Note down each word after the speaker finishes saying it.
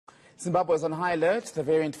Zimbabwe is on high alert. The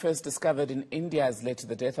variant first discovered in India has led to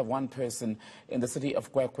the death of one person in the city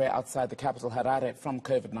of Kwekwe outside the capital Harare from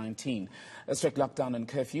COVID-19. A strict lockdown and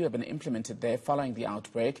curfew have been implemented there following the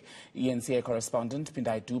outbreak. ENCA correspondent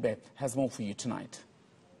Itai Rusike has more for you tonight.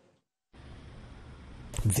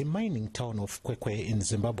 The mining town of Kwekwe in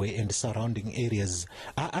Zimbabwe and surrounding areas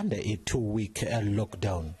are under a 2-week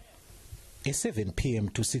lockdown. A 7 p.m.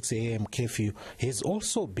 to 6 a.m. curfew has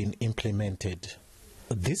also been implemented.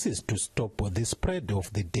 This is to stop the spread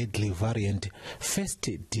of the deadly variant first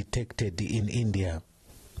detected in India.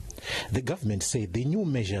 The government said the new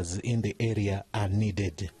measures in the area are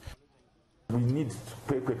needed. We need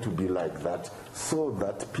Kwekwe to be like that so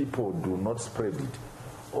that people do not spread it.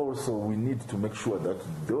 Also, we need to make sure that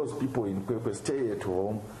those people in Kwekwe stay at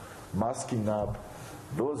home, masking up.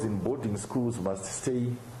 Those in boarding schools must stay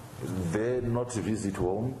there, not visit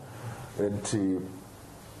home. And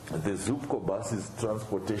the Zupco buses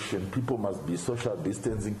transportation, people must be social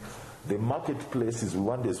distancing. The marketplaces, we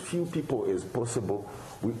want as few people as possible.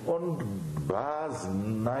 We want bars,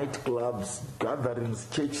 nightclubs, gatherings,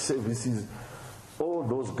 church services. All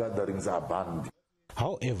those gatherings are banned.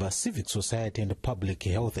 However, civic society and public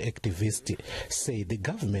health activists say the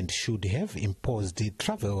government should have imposed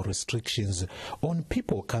travel restrictions on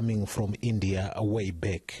people coming from India way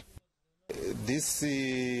back. This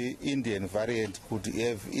Indian variant could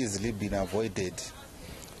have easily been avoided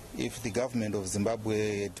if the government of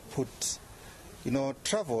Zimbabwe had put,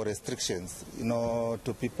 travel restrictions,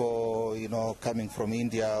 to people, coming from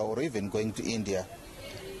India or even going to India,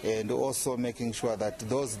 and also making sure that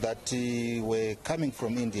those that were coming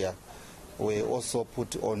from India were also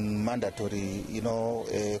put on mandatory,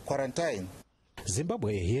 quarantine.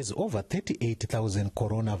 Zimbabwe has over 38,000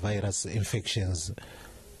 coronavirus infections.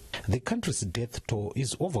 The country's death toll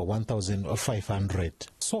is over 1,500.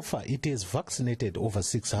 So far, it has vaccinated over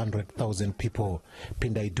 600,000 people.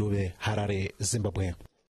 Itai Rusike, Harare, Zimbabwe.